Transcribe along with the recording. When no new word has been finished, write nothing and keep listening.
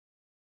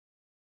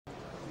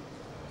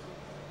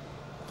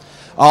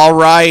All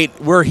right,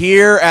 we're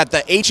here at the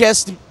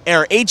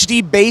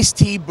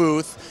HDBaseT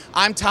booth.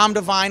 I'm Tom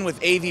Devine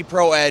with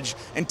AVPro Edge,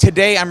 and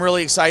today I'm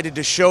really excited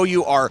to show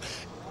you our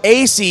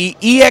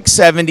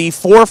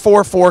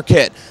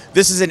AC-EX70-444-Kit.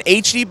 This is an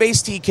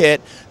HDBaseT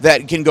kit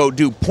that can go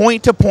do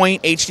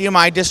point-to-point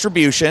HDMI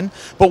distribution,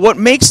 but what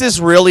makes this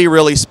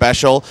really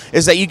special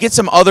is that you get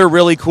some other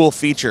really cool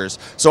features.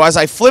 So as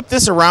I flip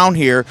this around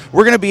here,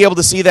 we're going to be able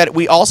to see that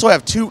we also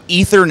have two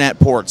Ethernet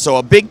ports. So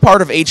a big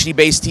part of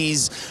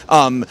HDBaseT's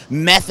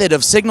method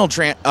of signal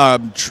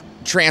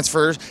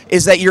transfers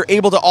is that you're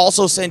able to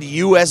also send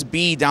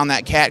USB down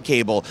that cat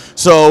cable.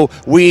 So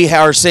we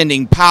are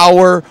sending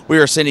power, we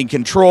are sending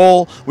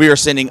control, we are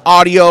sending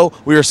audio,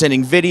 we are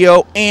sending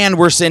video, and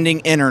we're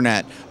sending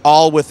internet,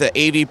 all with the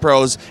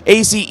AVPro's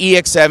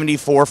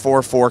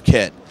AC-EX70-444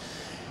 kit.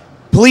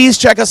 Please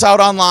check us out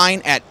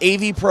online at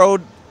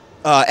AVPro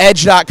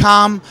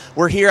Edge.com.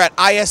 We're here at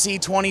ISE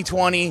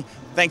 2020.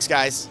 Thanks,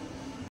 guys.